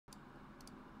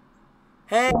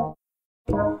Hey,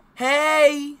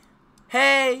 hey,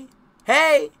 hey,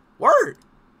 hey. Word.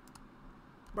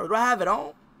 Bro, do I have it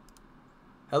on?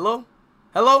 Hello?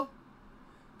 Hello?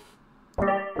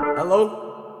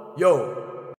 Hello?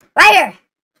 Yo. Right here.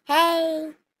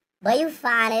 Hey, but you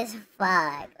fine as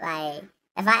fuck. Like,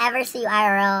 if I ever see you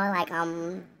IRL, like,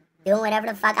 I'm doing whatever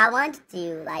the fuck I want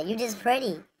to. Like, you just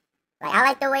pretty. Like, I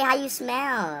like the way how you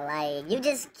smell. Like, you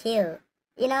just cute.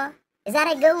 You know? Is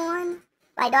that a good one?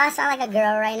 Like, do I sound like a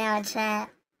girl right now, chat?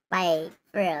 Like,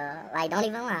 for real. Like, don't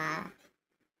even lie.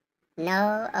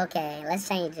 No? Okay, let's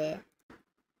change it.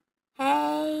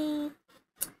 Hey,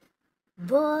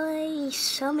 boy,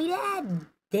 show me that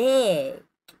dick.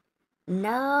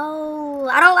 No,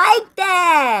 I don't like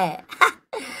that.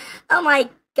 Oh my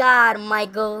god,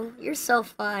 Michael, you're so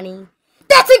funny.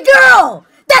 That's a girl!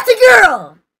 That's a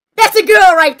girl! That's a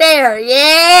girl right there!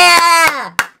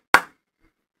 Yeah!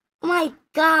 Oh my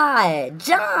god,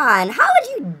 John, how would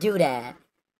you do that?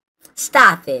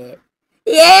 Stop it.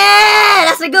 Yeah,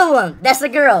 that's a good one. That's a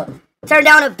girl. Turn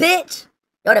down the pitch.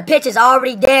 Yo, the pitch is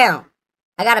already down.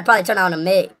 I gotta probably turn on the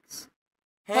mix.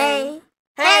 Hey,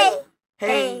 hey,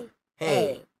 hey,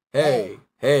 hey,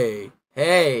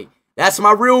 hey. That's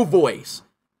my real voice.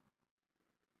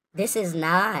 This is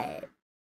not.